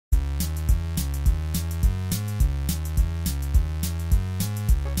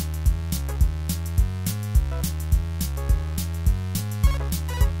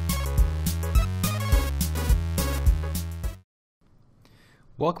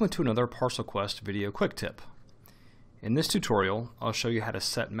Welcome to another ParcelQuest video quick tip. In this tutorial, I'll show you how to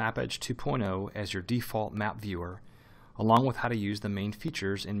set mapEdge 2.0 as your default map viewer, along with how to use the main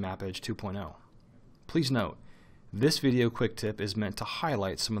features in mapEdge 2.0. Please note, this video quick tip is meant to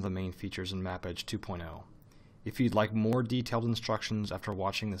highlight some of the main features in mapEdge 2.0. If you'd like more detailed instructions after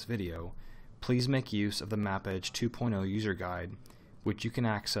watching this video, please make use of the mapEdge 2.0 user guide, which you can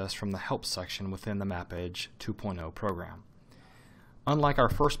access from the help section within the mapEdge 2.0 program. Unlike our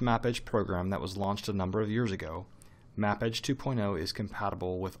first mapEdge program that was launched a number of years ago, mapEdge 2.0 is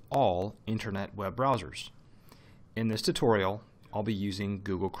compatible with all internet web browsers. In this tutorial, I'll be using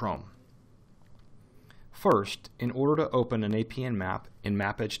Google Chrome. First, in order to open an APN map in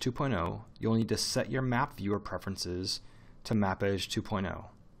mapEdge 2.0, you'll need to set your map viewer preferences to mapEdge 2.0.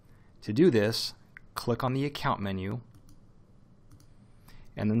 To do this, click on the Account menu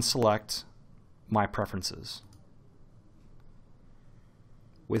and then select My Preferences.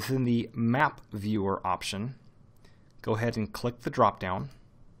 Within the Map Viewer option, go ahead and click the drop-down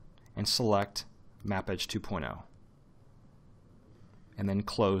and select mapEdge 2.0, and then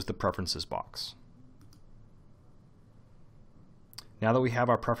close the Preferences box. Now that we have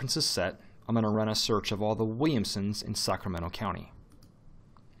our preferences set, I'm going to run a search of all the Williamsons in Sacramento County.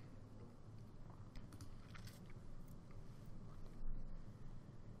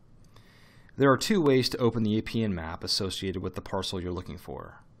 There are two ways to open the APN map associated with the parcel you're looking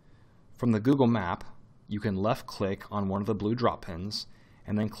for. From the Google Map, you can left-click on one of the blue drop pins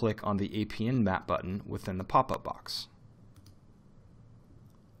and then click on the APN Map button within the pop-up box.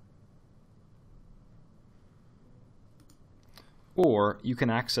 Or you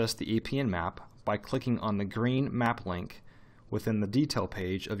can access the APN map by clicking on the green map link within the detail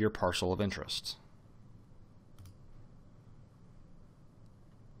page of your parcel of interest.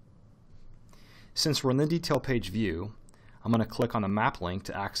 Since we're in the detail page view, I'm going to click on the map link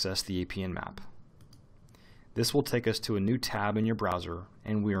to access the APN map. This will take us to a new tab in your browser,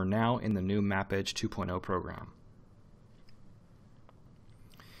 and we are now in the new mapEdge 2.0 program.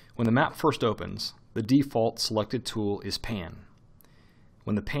 When the map first opens, the default selected tool is Pan.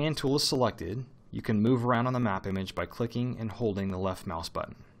 When the Pan tool is selected, you can move around on the map image by clicking and holding the left mouse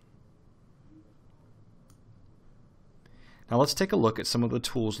button. Now let's take a look at some of the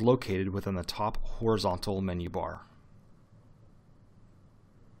tools located within the top horizontal menu bar.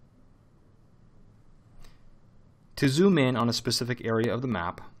 To zoom in on a specific area of the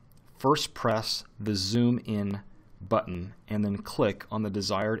map, first press the Zoom In button and then click on the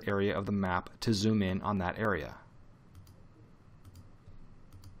desired area of the map to zoom in on that area.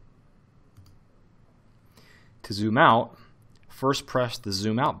 To zoom out, first press the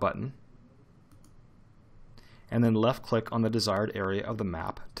Zoom Out button and then left-click on the desired area of the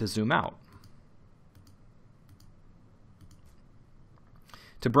map to zoom out.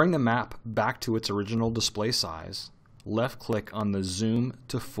 To bring the map back to its original display size, left-click on the Zoom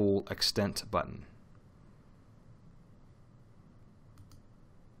to Full Extent button.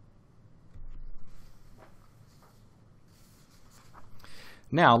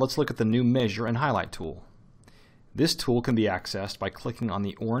 Now let's look at the new Measure and Highlight tool. This tool can be accessed by clicking on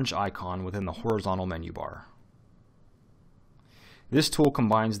the orange icon within the horizontal menu bar. This tool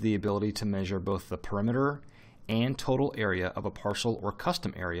combines the ability to measure both the perimeter and total area of a parcel or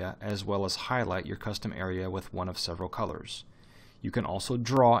custom area, as well as highlight your custom area with one of several colors. You can also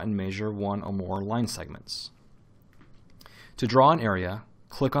draw and measure one or more line segments. To draw an area,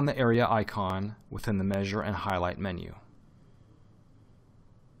 click on the area icon within the Measure and Highlight menu.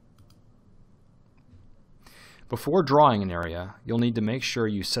 Before drawing an area, you'll need to make sure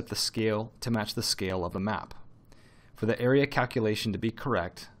you set the scale to match the scale of the map. For the area calculation to be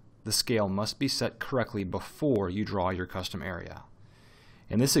correct, the scale must be set correctly before you draw your custom area.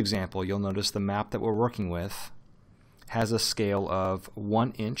 In this example, you'll notice the map that we're working with has a scale of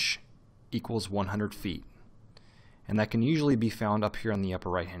 1 inch equals 100 feet, and that can usually be found up here in the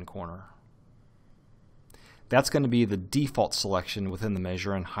upper right-hand corner. That's going to be the default selection within the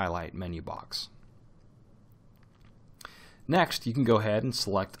Measure and Highlight menu box. Next, you can go ahead and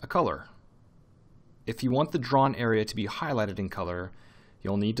select a color. If you want the drawn area to be highlighted in color,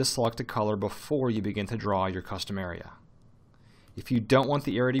 you'll need to select a color before you begin to draw your custom area. If you don't want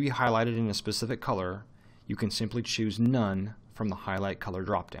the area to be highlighted in a specific color, you can simply choose None from the Highlight Color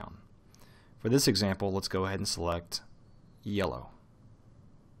dropdown. For this example, let's go ahead and select yellow.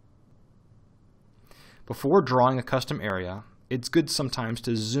 Before drawing a custom area, it's good sometimes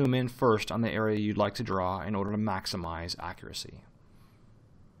to zoom in first on the area you'd like to draw in order to maximize accuracy.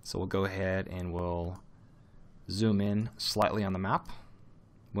 So we'll go ahead and we'll zoom in slightly on the map.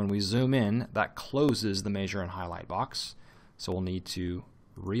 When we zoom in, that closes the Measure and Highlight box, so we'll need to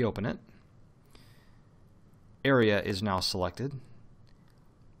reopen it. Area is now selected.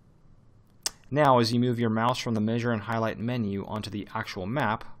 Now, as you move your mouse from the Measure and Highlight menu onto the actual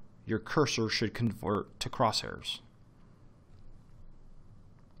map, your cursor should convert to crosshairs.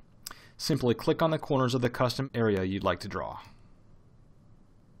 Simply click on the corners of the custom area you'd like to draw.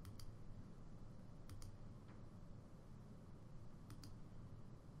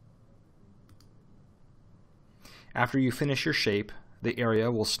 After you finish your shape, the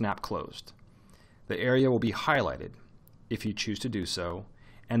area will snap closed. The area will be highlighted, if you choose to do so,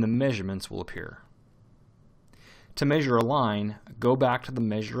 and the measurements will appear. To measure a line, go back to the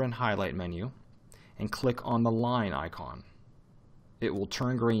Measure and Highlight menu and click on the line icon. It will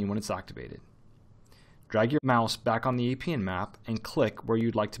turn green when it's activated. Drag your mouse back on the APN map and click where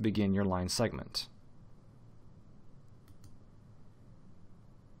you'd like to begin your line segment.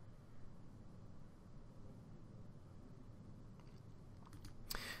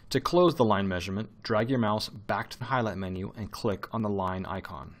 To close the line measurement, drag your mouse back to the Highlight menu and click on the line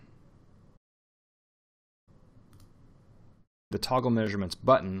icon. The Toggle Measurements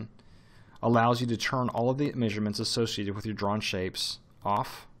button allows you to turn all of the measurements associated with your drawn shapes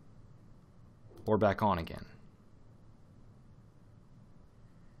off or back on again.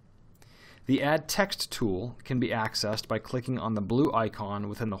 The Add Text tool can be accessed by clicking on the blue icon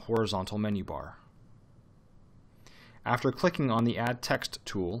within the horizontal menu bar. After clicking on the Add Text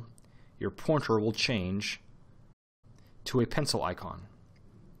tool, your pointer will change to a pencil icon.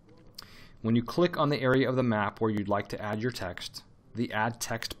 When you click on the area of the map where you'd like to add your text, the Add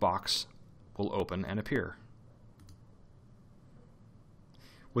Text box will open and appear.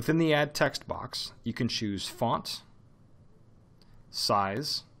 Within the Add Text box, you can choose font,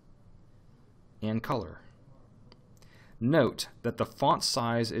 size, and color. Note that the font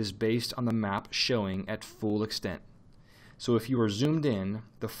size is based on the map showing at full extent. So if you are zoomed in,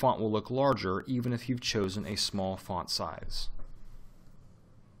 the font will look larger even if you've chosen a small font size.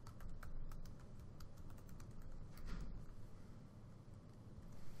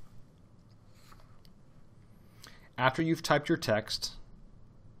 After you've typed your text,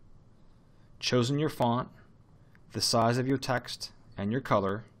 chosen your font, the size of your text, and your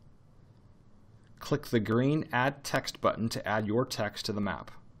color, click the green Add Text button to add your text to the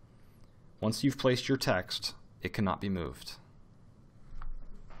map. Once you've placed your text, it cannot be moved.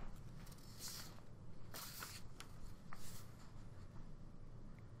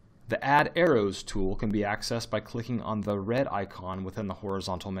 The Add Arrows tool can be accessed by clicking on the red icon within the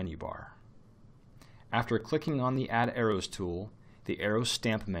horizontal menu bar. After clicking on the Add Arrows tool, the Arrow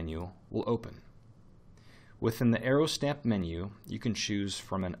Stamp menu will open. Within the Arrow Stamp menu, you can choose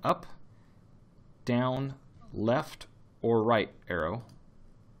from an up, down, left, or right arrow,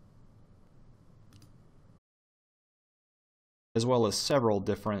 as well as several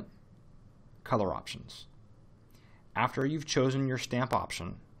different color options. After you've chosen your stamp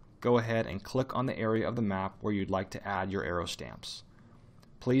option, go ahead and click on the area of the map where you'd like to add your arrow stamps.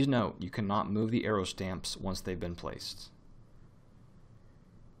 Please note you cannot move the arrow stamps once they've been placed.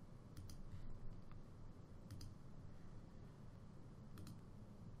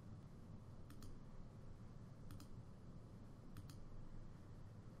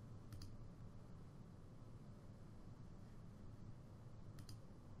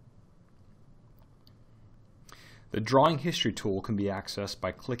 The Drawing History tool can be accessed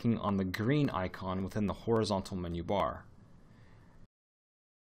by clicking on the green icon within the horizontal menu bar.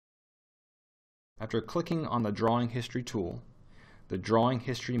 After clicking on the Drawing History tool, the Drawing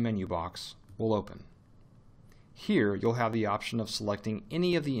History menu box will open. Here you'll have the option of selecting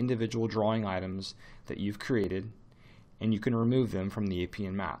any of the individual drawing items that you've created, and you can remove them from the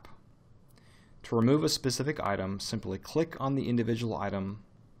APN map. To remove a specific item, simply click on the individual item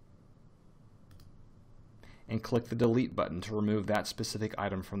and click the Delete button to remove that specific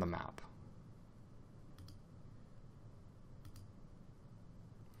item from the map.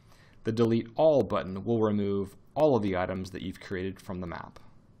 The Delete All button will remove all of the items that you've created from the map.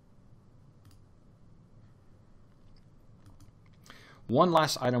 One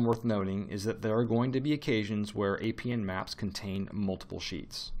last item worth noting is that there are going to be occasions where APN maps contain multiple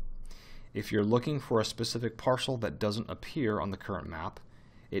sheets. If you're looking for a specific parcel that doesn't appear on the current map,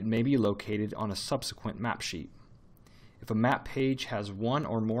 it may be located on a subsequent map sheet. If a map page has one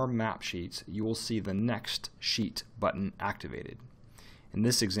or more map sheets, you will see the Next Sheet button activated. In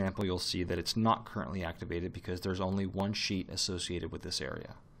this example, you'll see that it's not currently activated because there's only one sheet associated with this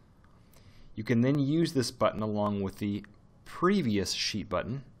area. You can then use this button along with the Previous Sheet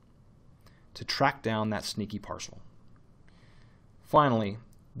button to track down that sneaky parcel. Finally,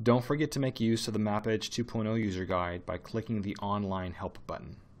 Don't forget to make use of the mapEdge 2.0 user guide by clicking the Online Help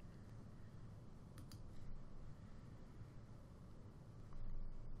button.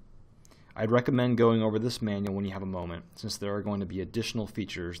 I'd recommend going over this manual when you have a moment, since there are going to be additional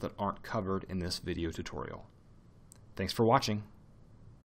features that aren't covered in this video tutorial. Thanks for watching.